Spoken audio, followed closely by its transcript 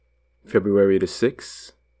February the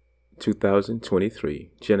 6th, 2023,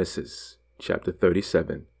 Genesis chapter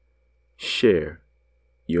 37. Share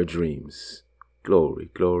your dreams. Glory,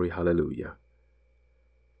 glory, hallelujah.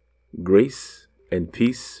 Grace and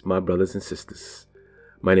peace, my brothers and sisters.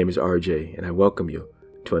 My name is RJ, and I welcome you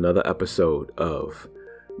to another episode of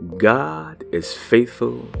God is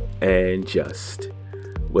Faithful and Just,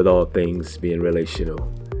 with all things being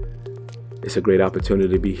relational. It's a great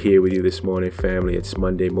opportunity to be here with you this morning, family. It's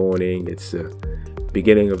Monday morning. It's the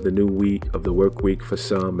beginning of the new week, of the work week for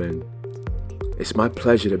some, and it's my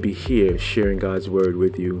pleasure to be here sharing God's word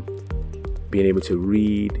with you, being able to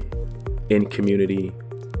read in community.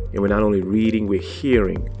 And we're not only reading, we're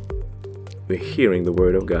hearing the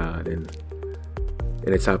word of God. And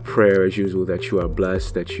it's our prayer as usual that you are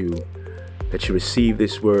blessed, that you receive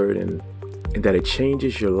this word and that it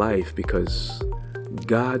changes your life, because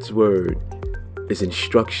God's word is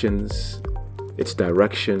instructions, it's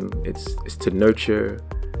direction, it's to nurture,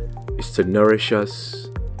 it's to nourish us,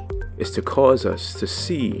 it's to cause us to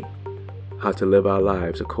see how to live our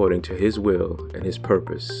lives according to His will and His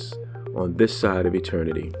purpose on this side of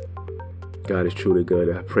eternity. God is truly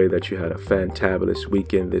good. I pray that you had a fantabulous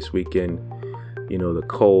weekend this weekend. You know, the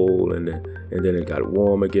cold and then it got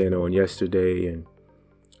warm again on yesterday, and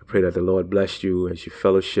I pray that the Lord bless you as you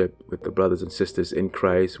fellowship with the brothers and sisters in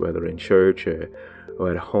Christ, whether in church or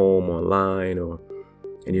at home, online,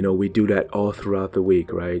 and you know, we do that all throughout the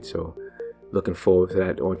week, right? So looking forward to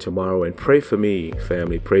that on tomorrow. And pray for me,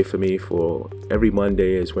 family. Pray for me, for every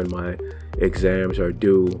Monday is when my exams are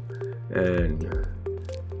due, and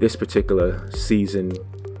this particular season,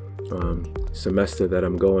 semester that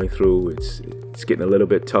I'm going through, it's getting a little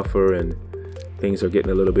bit tougher, and things are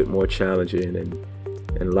getting a little bit more challenging, and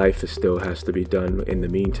life still has to be done in the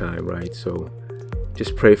meantime, right? So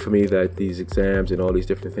just pray for me that these exams and all these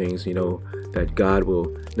different things, you know, that God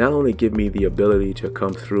will not only give me the ability to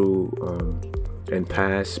come through and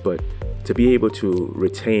pass, but to be able to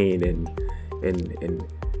retain and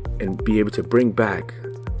be able to bring back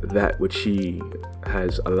that which He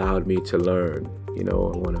has allowed me to learn. You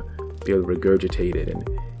know, I want to be able to regurgitate it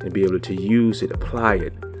and be able to use it, apply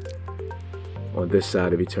it on this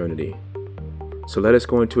side of eternity. So let us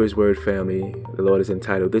go into His word, family. The Lord has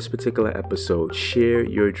entitled this particular episode, Share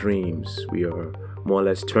Your Dreams. We are more or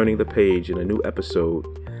less turning the page in a new episode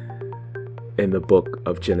in the book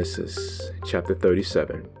of Genesis, chapter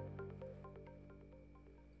 37.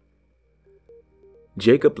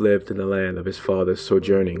 Jacob lived in the land of his father's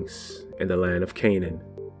sojournings, in the land of Canaan.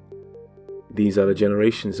 These are the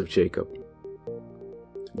generations of Jacob.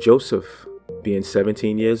 Joseph, being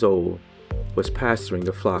 17 years old, was pasturing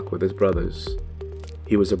the flock with his brothers.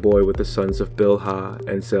 He was a boy with the sons of Bilhah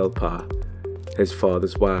and Zilpah, his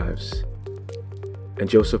father's wives. And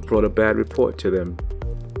Joseph brought a bad report to them,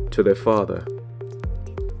 to their father.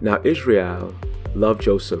 Now Israel loved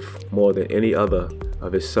Joseph more than any other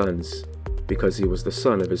of his sons, because he was the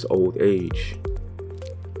son of his old age.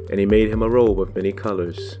 And he made him a robe of many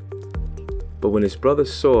colors. But when his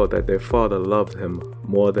brothers saw that their father loved him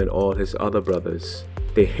more than all his other brothers,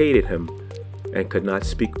 they hated him and could not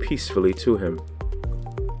speak peacefully to him.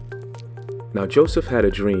 Now Joseph had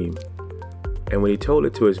a dream, and when he told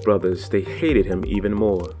it to his brothers, they hated him even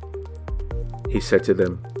more. He said to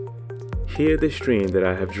them, "Hear this dream that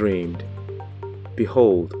I have dreamed.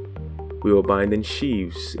 Behold, we were binding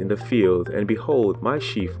sheaves in the field, and behold, my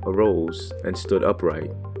sheaf arose and stood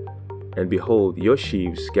upright. And behold, your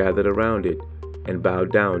sheaves gathered around it and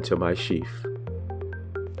bowed down to my sheaf."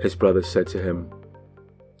 His brothers said to him,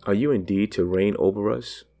 "Are you indeed to reign over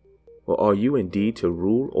us? Or are you indeed to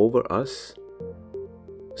rule over us?"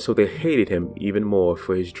 So they hated him even more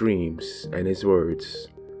for his dreams and his words.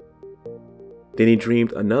 Then he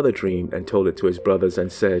dreamed another dream and told it to his brothers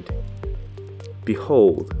and said,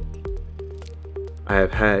 "Behold, I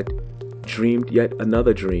have dreamed yet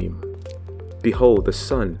another dream. Behold, the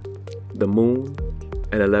sun, the moon,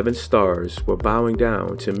 and 11 stars were bowing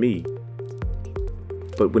down to me."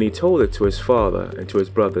 But when he told it to his father and to his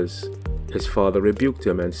brothers, his father rebuked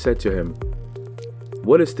him and said to him,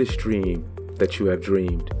 "What is this dream that you have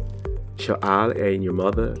dreamed? Shall I and your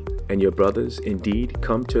mother and your brothers indeed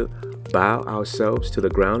come to bow ourselves to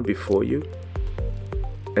the ground before you?"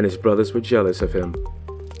 And his brothers were jealous of him,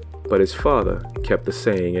 but his father kept the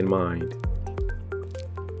saying in mind.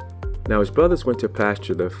 Now his brothers went to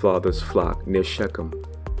pasture their father's flock near Shechem,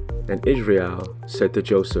 and Israel said to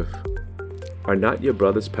Joseph, "Are not your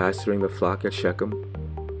brothers pasturing the flock at Shechem?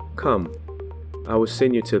 Come, I will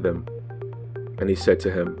send you to them." And he said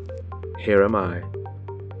to him, "Here am I."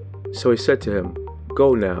 So he said to him,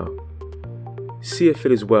 "Go now." See if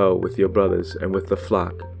it is well with your brothers and with the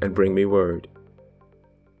flock, and bring me word.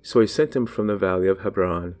 So he sent him from the valley of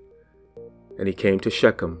Hebron, and he came to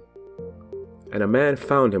Shechem. And a man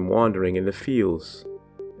found him wandering in the fields.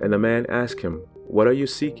 And the man asked him, What are you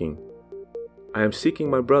seeking? I am seeking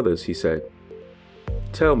my brothers, he said.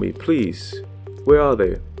 Tell me, please, where are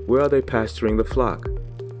they? Where are they pasturing the flock?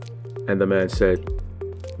 And the man said,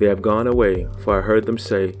 They have gone away, for I heard them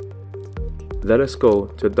say, Let us go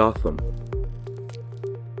to Dothan.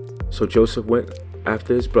 So Joseph went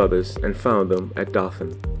after his brothers and found them at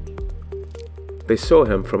Dothan. They saw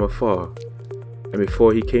him from afar, and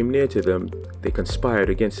before he came near to them, they conspired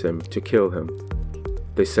against him to kill him.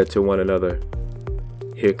 They said to one another,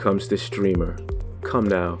 Here comes this dreamer. Come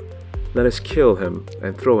now, let us kill him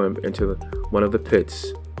and throw him into one of the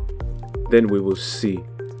pits. Then we will say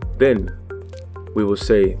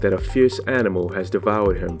that a fierce animal has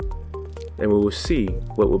devoured him, and we will see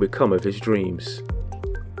what will become of his dreams.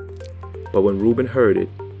 But when Reuben heard it,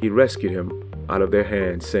 he rescued him out of their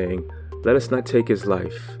hands, saying, Let us not take his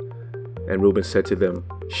life. And Reuben said to them,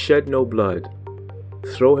 Shed no blood.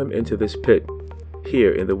 Throw him into this pit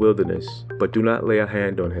here in the wilderness, but do not lay a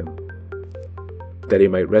hand on him, that he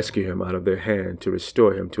might rescue him out of their hand to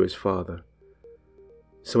restore him to his father.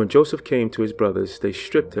 So when Joseph came to his brothers, they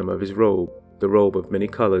stripped him of his robe, the robe of many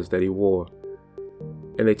colors that he wore.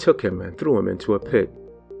 And they took him and threw him into a pit.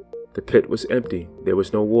 The pit was empty, there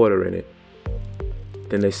was no water in it.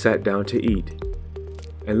 Then they sat down to eat.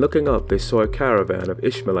 And looking up, they saw a caravan of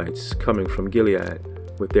Ishmaelites coming from Gilead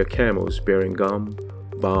with their camels bearing gum,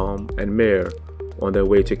 balm, and myrrh on their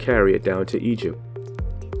way to carry it down to Egypt.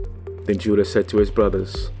 Then Judah said to his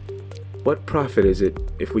brothers, What profit is it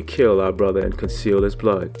if we kill our brother and conceal his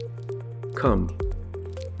blood? Come,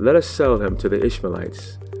 let us sell him to the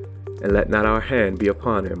Ishmaelites, and let not our hand be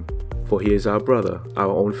upon him, for he is our brother,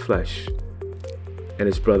 our own flesh. And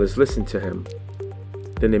his brothers listened to him.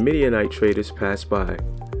 Then the Midianite traders passed by,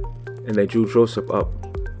 and they drew Joseph up,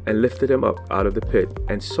 and lifted him up out of the pit,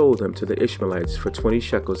 and sold him to the Ishmaelites for 20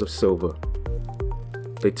 shekels of silver.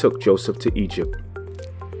 They took Joseph to Egypt.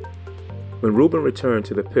 When Reuben returned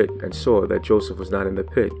to the pit and saw that Joseph was not in the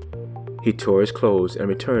pit, he tore his clothes and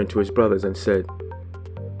returned to his brothers and said,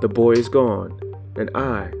 The boy is gone, and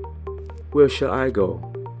where shall I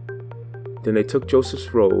go? Then they took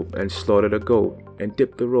Joseph's robe and slaughtered a goat and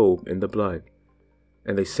dipped the robe in the blood.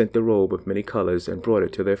 And they sent the robe of many colors and brought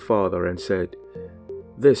it to their father and said,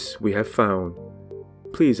 This we have found.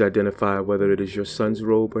 Please identify whether it is your son's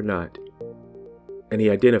robe or not. And he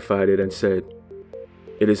identified it and said,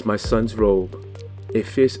 It is my son's robe. A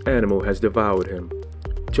fierce animal has devoured him.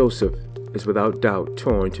 Joseph is without doubt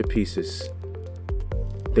torn to pieces.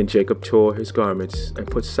 Then Jacob tore his garments and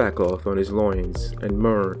put sackcloth on his loins and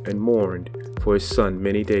mourned for his son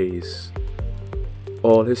many days.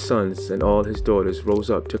 All his sons and all his daughters rose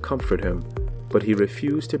up to comfort him, but he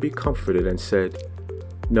refused to be comforted and said,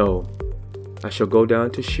 No, I shall go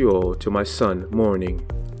down to Sheol to my son mourning.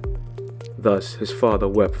 Thus his father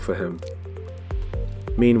wept for him.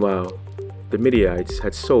 Meanwhile, the Midianites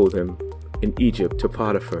had sold him in Egypt to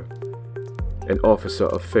Potiphar, an officer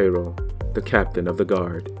of Pharaoh, the captain of the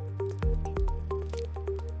guard.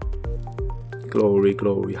 Glory,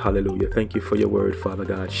 glory, hallelujah. Thank you for your word, Father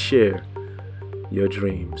God. Share your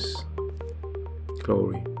dreams.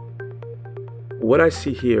 Glory. What I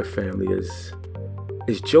see here, family, is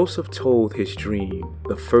Joseph told his dream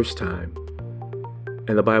the first time,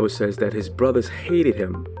 and the Bible says that his brothers hated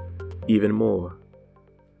him even more.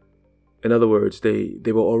 In other words, they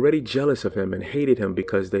were already jealous of him and hated him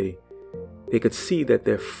because they could see that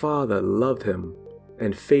their father loved him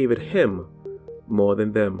and favored him more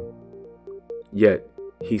than them. Yet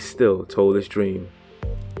he still told his dream.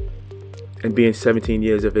 And being 17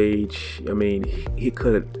 years of age, he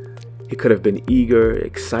could have been eager,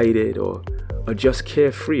 excited, or just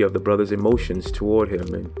carefree of the brother's emotions toward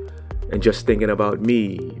him and just thinking about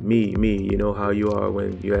me, you know how you are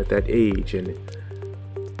when you're at that age.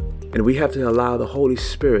 And we have to allow the Holy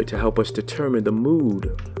Spirit to help us determine the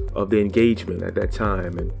mood of the engagement at that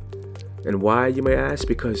time. And why, you may ask?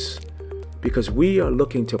 Because we are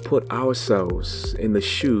looking to put ourselves in the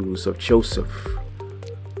shoes of Joseph,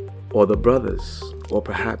 or the brothers, or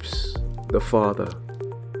perhaps the father.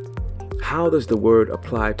 How does the word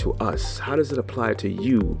apply to us? How does it apply to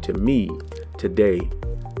you, to me, today?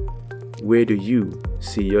 Where do you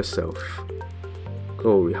see yourself?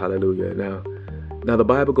 Glory, hallelujah. Now the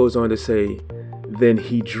Bible goes on to say, Then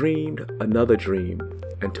he dreamed another dream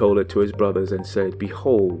and told it to his brothers and said,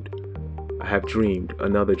 Behold, I have dreamed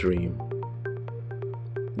another dream.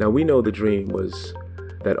 Now we know the dream was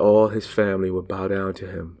that all his family would bow down to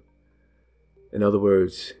him. In other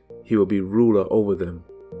words, he will be ruler over them.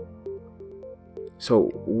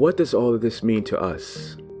 So what does all of this mean to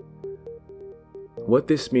us? What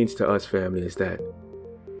this means to us, family, is that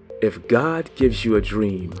if God gives you a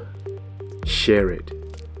dream, share it.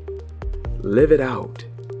 Live it out.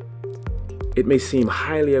 It may seem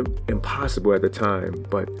highly impossible at the time,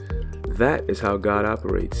 but that is how God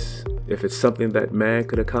operates. If it's something that man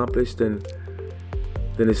could accomplish, then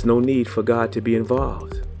there's no need for God to be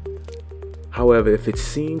involved. However, if it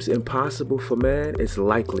seems impossible for man, it's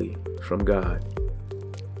likely from God.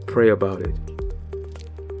 Pray about it.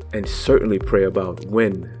 And certainly pray about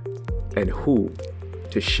when and who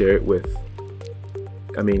to share it with.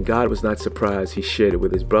 I mean, God was not surprised he shared it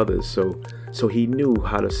with his brothers, so he knew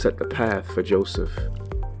how to set the path for Joseph.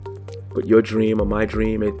 But your dream or my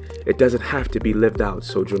dream, it doesn't have to be lived out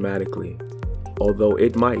so dramatically, although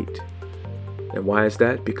it might. And why is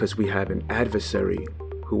that? Because we have an adversary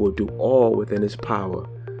who will do all within his power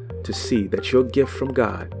to see that your gift from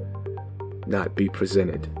God not be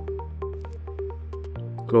presented.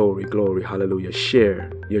 Glory, glory, hallelujah.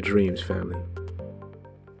 Share your dreams, family.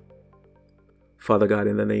 Father God,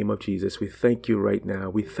 in the name of Jesus, we thank you right now.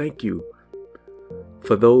 We thank you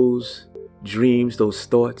for those dreams, those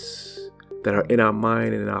thoughts that are in our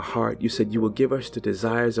mind and in our heart. You said you will give us the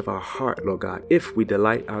desires of our heart, Lord God, if we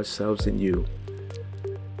delight ourselves in you.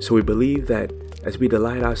 So we believe that as we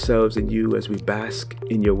delight ourselves in you, as we bask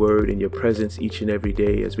in your word, in your presence each and every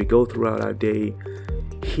day, as we go throughout our day,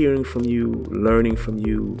 hearing from you, learning from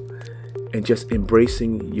you, and just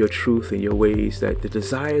embracing your truth and your ways, that the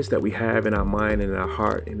desires that we have in our mind and in our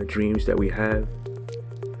heart and the dreams that we have,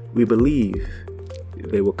 we believe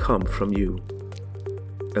they will come from you.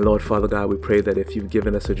 And Lord, Father God, we pray that if you've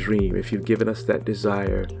given us a dream, if you've given us that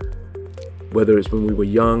desire, whether it's when we were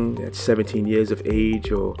young at 17 years of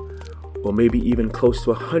age or maybe even close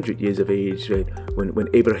to 100 years of age, when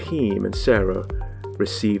Abraham and Sarah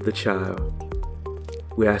received the child,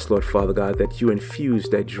 we ask, Lord, Father God, that you infuse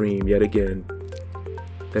that dream yet again,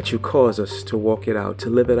 that you cause us to walk it out, to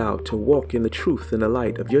live it out, to walk in the truth and the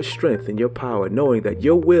light of your strength and your power, knowing that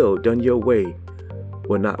your will done your way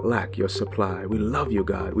will not lack your supply. We love you,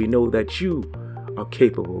 God. We know that you are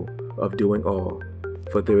capable of doing all,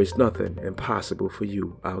 for there is nothing impossible for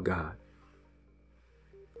you, our God.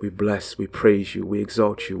 We bless, we praise you, we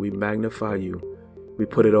exalt you, we magnify you. We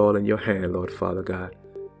put it all in your hand, Lord, Father God,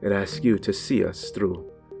 and ask you to see us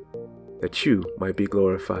through, that you might be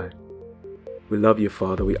glorified. We love you,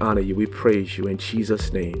 Father. We honor you. We praise you in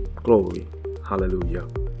Jesus' name. Glory. Hallelujah.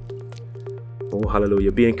 Oh,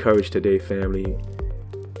 hallelujah. Be encouraged today, family.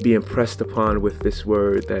 Be impressed upon with this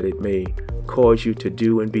word, that it may cause you to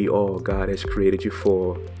do and be all God has created you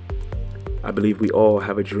for. I believe we all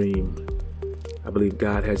have a dream. I believe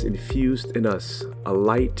God has infused in us a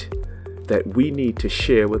light that we need to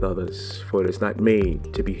share with others, for it is not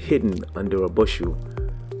made to be hidden under a bushel,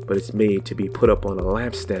 but it's made to be put up on a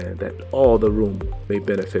lampstand that all the room may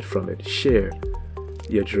benefit from it. Share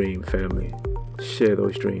your dream, family. Share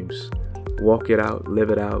those dreams. Walk it out, live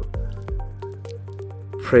it out.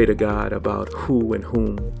 Pray to God about who and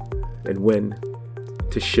whom and when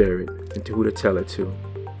to share it and to who to tell it to.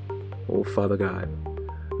 Oh, Father God,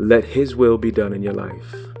 let his will be done in your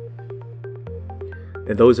life.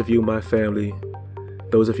 And those of you, my family,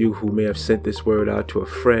 those of you who may have sent this word out to a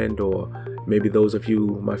friend, or maybe those of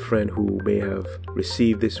you, my friend, who may have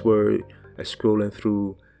received this word as scrolling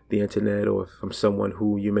through the internet, or from someone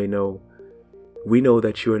who you may know, we know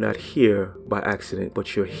that you're not here by accident,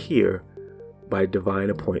 but you're here by divine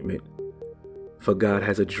appointment. For God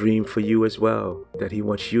has a dream for you as well that he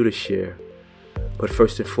wants you to share. But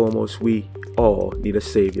first and foremost, we all need a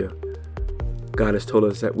Savior. God has told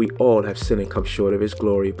us that we all have sinned and come short of his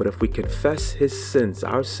glory. But if we confess his sins,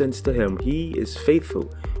 our sins to him, he is faithful.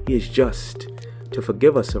 He is just to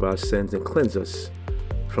forgive us of our sins and cleanse us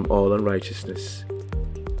from all unrighteousness.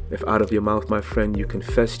 If out of your mouth, my friend, you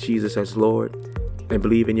confess Jesus as Lord and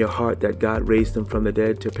believe in your heart that God raised him from the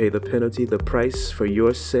dead to pay the penalty, the price for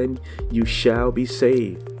your sin, you shall be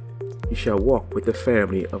saved. You shall walk with the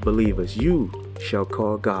family of believers. You shall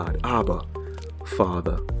call God Abba,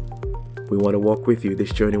 Father. We want to walk with you.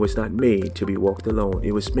 This journey was not made to be walked alone.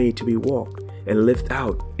 It was made to be walked and lived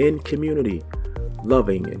out in community,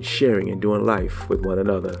 loving and sharing and doing life with one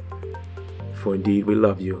another. For indeed we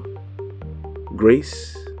love you.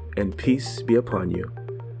 Grace and peace be upon you.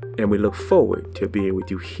 And we look forward to being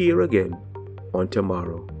with you here again on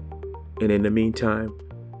tomorrow. And in the meantime,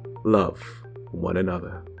 love one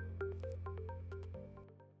another.